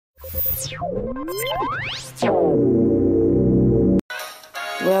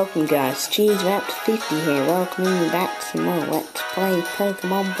Welcome guys, Cheese Wrapped 50 here, welcoming you back to some more Let's Play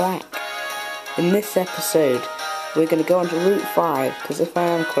Pokemon Black. In this episode, we're going to go on to Route 5, because if I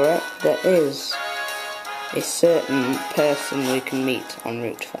am correct, there is a certain person we can meet on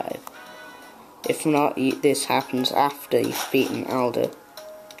Route 5. If not, this happens after you've beaten Alder.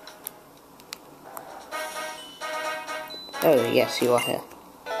 Oh yes, you are here.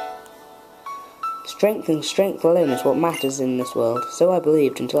 Strength and strength alone is what matters in this world, so I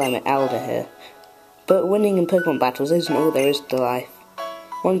believed until I met Alder here. But winning in Pokemon battles isn't all there is to life.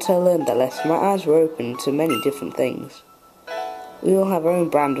 Once I learned that lesson, my eyes were open to many different things. We all have our own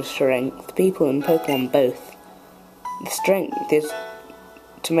brand of strength, people and Pokemon both. The strength is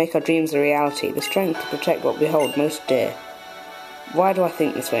to make our dreams a reality, the strength to protect what we hold most dear. Why do I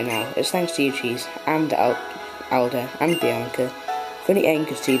think this way now? It's thanks to you, Cheese, and Alder, and Bianca. If only Aang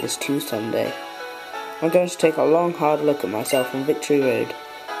could see this too someday. I'm going to take a long, hard look at myself on Victory Road,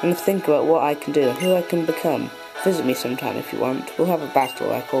 and think about what I can do and who I can become. Visit me sometime if you want. We'll have a battle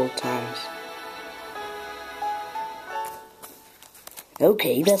like old times.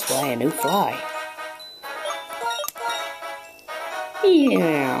 Okay, that's why I know fly.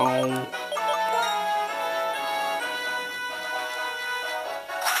 Meow.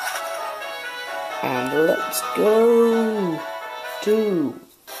 And let's go to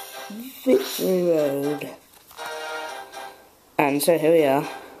Victory Road. And so here we are.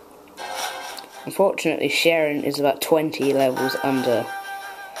 Unfortunately, Cheren is about 20 levels under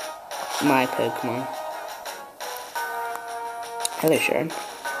my Pokemon. Hello, Cheren.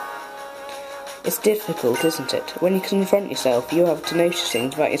 It's difficult, isn't it? When you confront yourself, you have to notice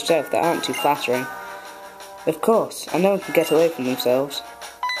things about yourself that aren't too flattering. Of course, and no one can get away from themselves.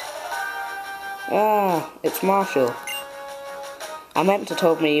 Ah, it's Marshall. I meant to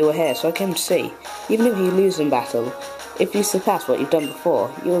told me you were here, so I came to see. Even if you lose in battle, if you surpass what you've done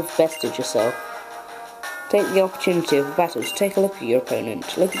before, you have bested yourself. Take the opportunity of a battle to take a look at your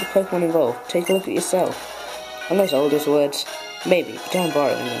opponent, look at the Pokemon involved, take a look at yourself. And those Alder's words, maybe, but I'm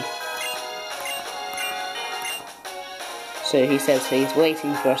borrowing them. So he says he's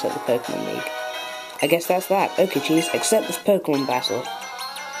waiting for us at the Pokemon League. I guess that's that. Okay, Cheese, accept this Pokemon battle.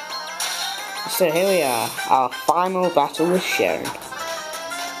 So here we are, our final battle with Cheren.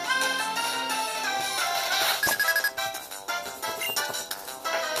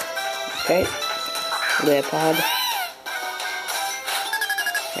 Okay, Leopard.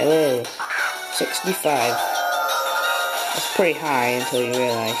 Hello, 65. That's pretty high until you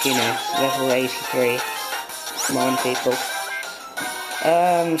realise, you know, level 83. Come on, people.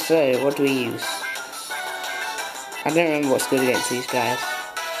 So, what do we use? I don't remember what's good against these guys.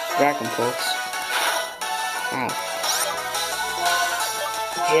 Dragon Pulse. Ow.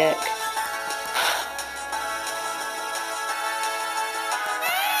 Jerk.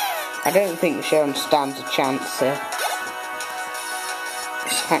 I don't think Cheren stands a chance here.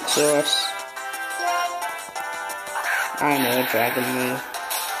 Haxorus. I know a dragon move.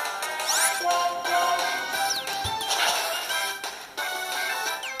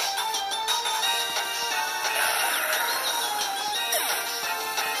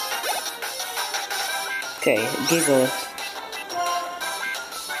 Okay, Gigalith.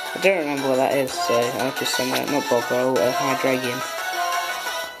 I don't remember what that is, so I'll just send out not Bob-Roll, a Hydreigon.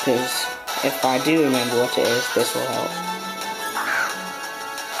 Because if I do remember what it is, this will help.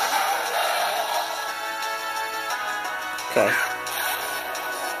 Okay.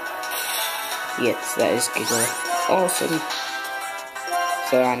 Yes, that is Gigalith. Awesome.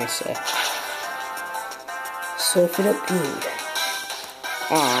 So I need to surf it up good.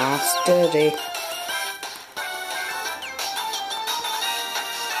 Ah, sturdy.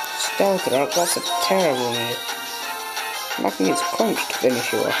 Stealth Rock, that's a terrible move. I think it's Crunch to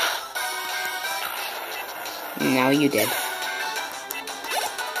finish you off. Now you did.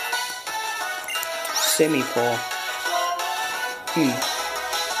 Semi-Paw.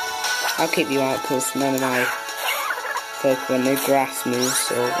 I'll keep you out because none of my Pokemon know grass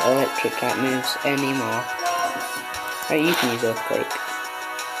moves or electric type moves anymore. Oh, you can use Earthquake.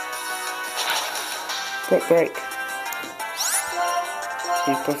 Quick break.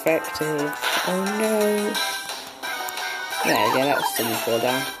 Super effective. Oh no. There we go, that was Semi-Paw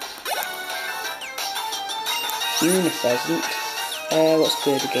down. Unipheasant. What's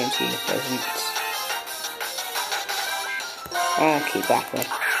good against Unipheasants? I'll keep battling.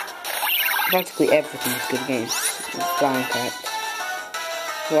 Practically everything's good against flying types.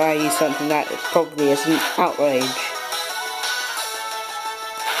 So I use something that probably isn't Outrage.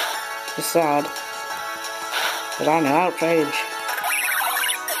 It's sad. But I know Outrage.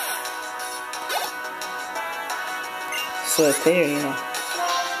 Superior.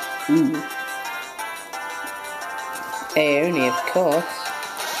 Ooh. Aeoni, of course.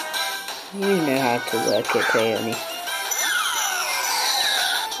 You know how to work it, Aeoni.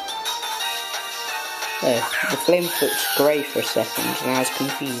 Oh, the flame looks grey for a second, and I was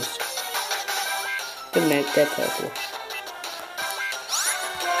confused. But no, they're purple.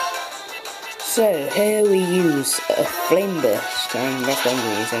 So, here we use a flame burst, and that's what I'm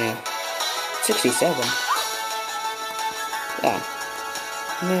going to use anyway. 67. Oh.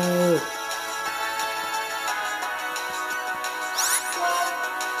 No.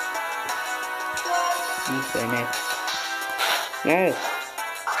 Okay, no. No.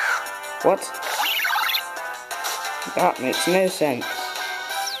 What? That makes no sense.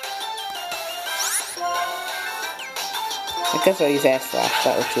 I guess I'll use air slash,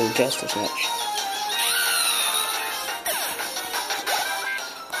 that will do just as much.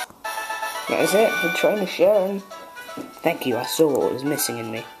 That is it, the trainer Cheren. Thank you, I saw what was missing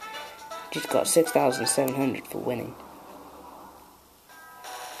in me. Just got 6,700 for winning.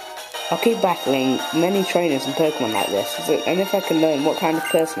 I'll keep battling many trainers and Pokemon like this, and if I can learn what kind of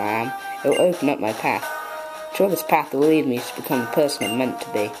person I am, it will open up my path. I'm sure this path will lead me to become the person I'm meant to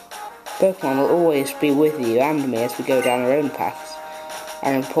be. Pokemon will always be with you and me as we go down our own paths.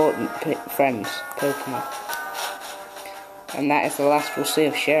 Our important friends, Pokemon. And that is the last we'll see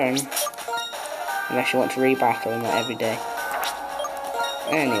of Cheren. Unless you want to rebattle him every day.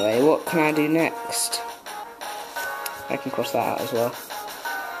 Anyway, what can I do next? I can cross that out as well.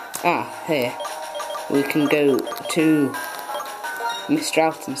 Ah, here. We can go to Mr.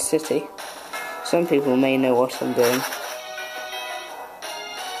 Alton City. Some people may know what I'm doing.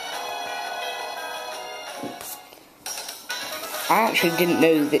 I actually didn't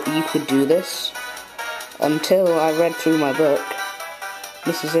know that you could do this until I read through my book.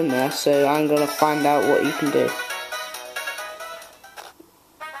 This is in there, so I'm gonna find out what you can do.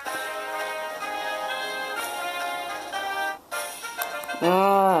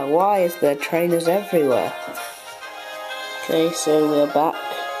 Ah, why is there trainers everywhere? Okay, so we're back.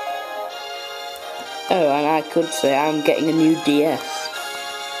 Oh, and I could say I'm getting a new DS.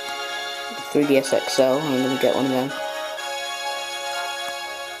 3DS XL, I'm gonna get one of them.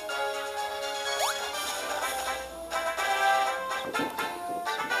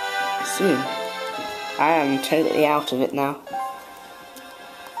 Soon. I am totally out of it now.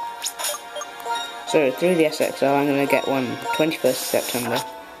 So, 3DS XL, I'm gonna get one 21st September.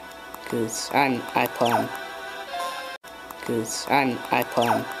 Because I plan.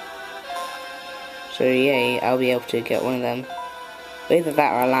 So, yay, I'll be able to get one of them. Either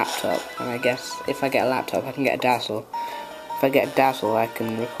that or a laptop. And I guess if I get a laptop, I can get a Dazzle. If I get a Dazzle, I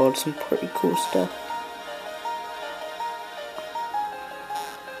can record some pretty cool stuff.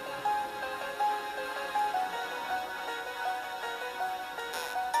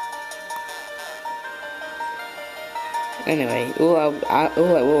 Anyway, all I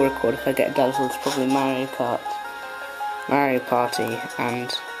will record if I get a Dazzle is probably Mario Kart, Mario Party,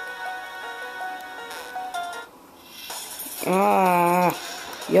 and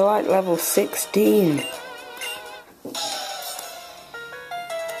you're like level 16.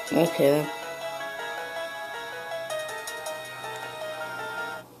 Okay then.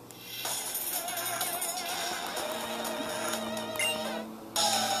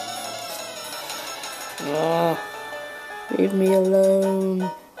 Leave me alone.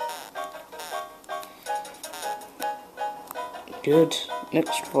 Good.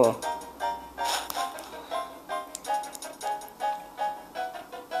 Next floor.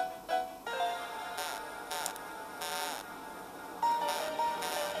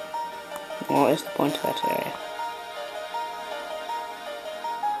 What is the point of that area?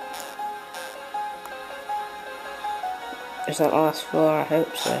 Is that the last floor? I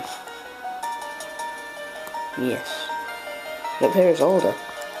hope so. Yes. Up here is Alder.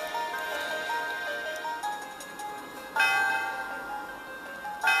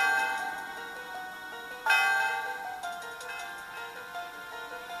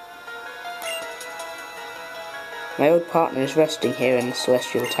 My old partner is resting here in the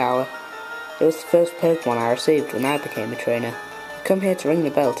Celestial Tower. It was the first Pokemon I received when I became a trainer. I come here to ring the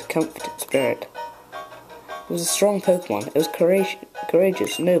bell to comfort its spirit. It was a strong Pokemon. It was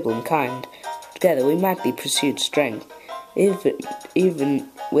courageous, noble, and kind. Together we madly pursued strength, even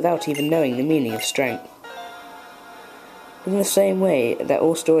without even knowing the meaning of strength. In the same way that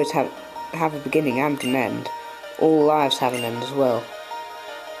all stories have a beginning and an end, all lives have an end as well.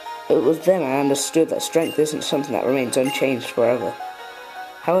 It was then I understood that strength isn't something that remains unchanged forever.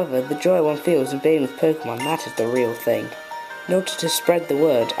 However, the joy one feels in being with Pokemon, that is the real thing. In order to spread the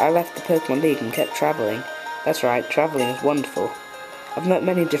word, I left the Pokemon League and kept travelling. That's right, travelling is wonderful. I've met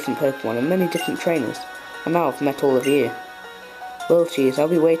many different Pokemon and many different trainers, and now I've met all of you. Well, cheese, I'll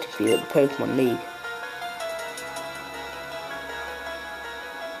be waiting for you at the Pokemon League.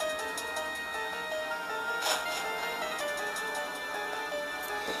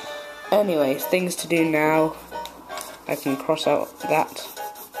 Anyways, things to do now. I can cross out that.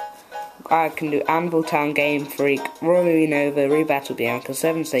 I can do Anvil Town, Game Freak, Royal Unova, Rebattle Bianca,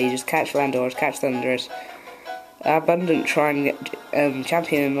 7 Sages, Catch Landoras, Catch Thunderous, Abundant Shrine,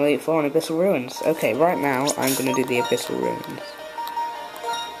 Champion in the Elite Four, and Abyssal Ruins. Okay, right now I'm going to do the Abyssal Ruins.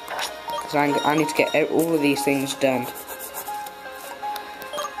 Because I need to get all of these things done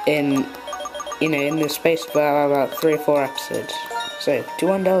in, in the space of about 3 or 4 episodes. So, to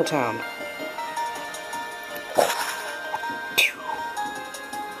Wandell Town.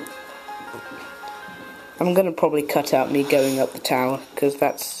 I'm going to probably cut out me going up the tower, because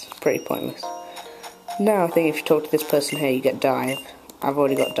that's pretty pointless. Now I think if you talk to this person here, you get Dive. I've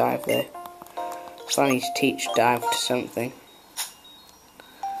already got Dive there. So I need to teach Dive to something.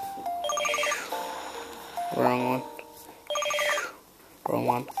 Wrong one. Wrong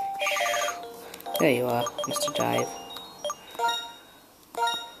one. There you are, Mr. Dive.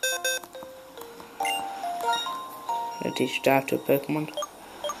 I'm going to teach Dive to a Pokemon.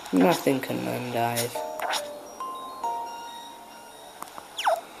 Nothing can learn Dive.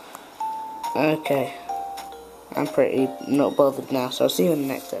 Okay, I'm pretty not bothered now, so I'll see you in the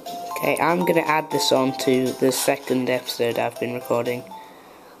next episode. Okay, I'm going to add this on to the second episode I've been recording,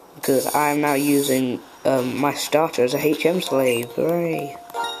 because I'm now using my starter as a HM slave. Hooray!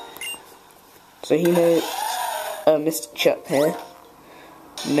 So he knows, Mr. Chuck here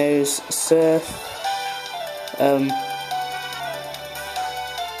knows Surf,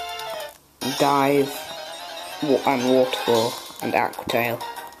 Dive, and Waterfall, and Aquatail.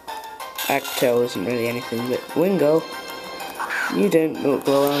 Aquatail isn't really anything, but Wingull, you don't look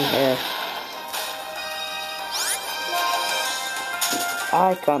belong here.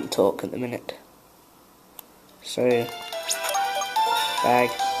 I can't talk at the minute. So, bag,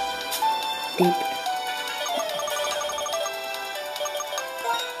 deep.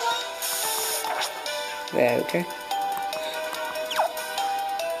 There we go.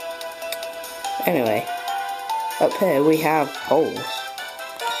 Anyway, up here we have holes.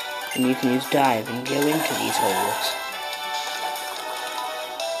 And you can use Dive and go into these holes.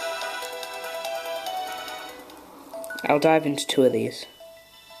 I'll dive into 2 of these.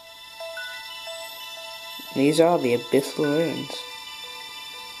 These are the abyssal ruins.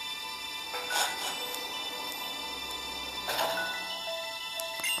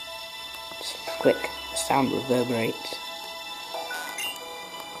 Just click, the sound reverberates.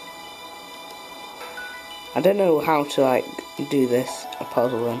 I don't know how to do this, a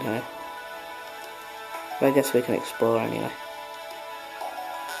puzzle in here. But I guess we can explore anyway.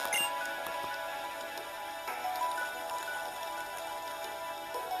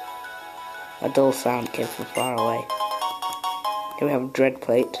 A dull sound came from far away. Here we have a dread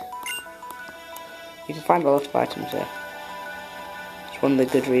plate. You can find a lot of items here. It's one of the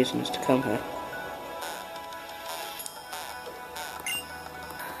good reasons to come here.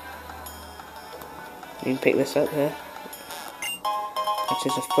 You can pick this up here. It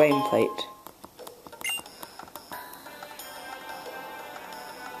is a flame plate.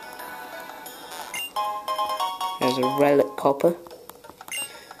 There's a relic copper.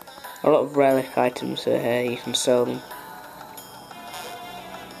 A lot of relic items are here, you can sell them.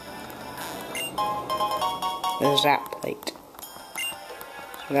 There's a zap plate.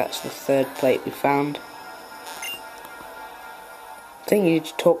 So that's the 3rd plate we found. I think you need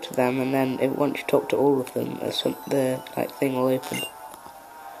to talk to them, and then once you talk to all of them, the thing will open.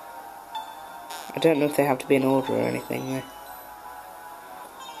 I don't know if they have to be in order or anything though.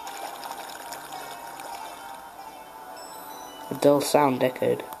 A dull sound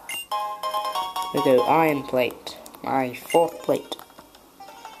echoed. We go iron plate, my 4th plate.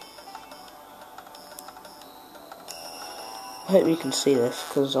 I hope you can see this,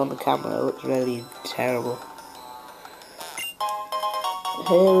 because on the camera it looks really terrible.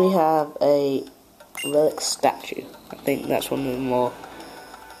 Here we have a relic statue. I think that's one of the more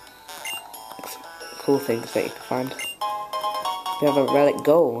cool things that you can find. We have a relic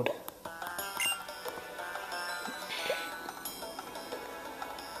gold.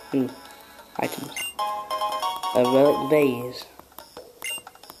 Items. A relic vase.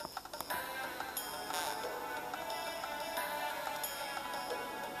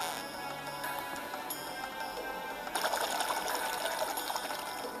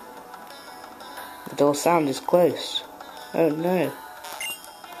 The door sound is close. Oh no.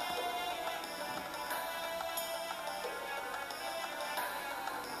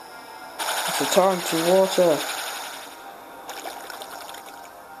 the torrent of water.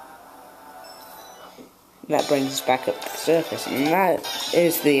 That brings us back up to the surface, and that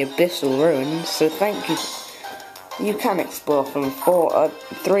is the abyssal ruins. So thank you. You can explore from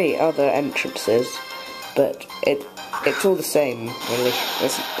 3 other entrances, but it's all the same, really.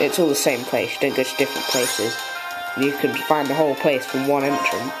 It's all the same place. You don't go to different places. You can find the whole place from one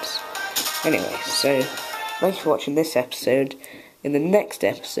entrance. Anyway, so thanks for watching this episode. In the next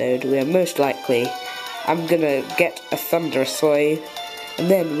episode, we are most likely, I'm gonna get a thunderous wave, and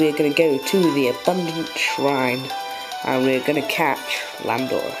then we're gonna go to the abundant shrine, and we're gonna catch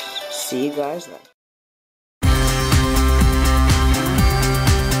Landorus. See you guys then.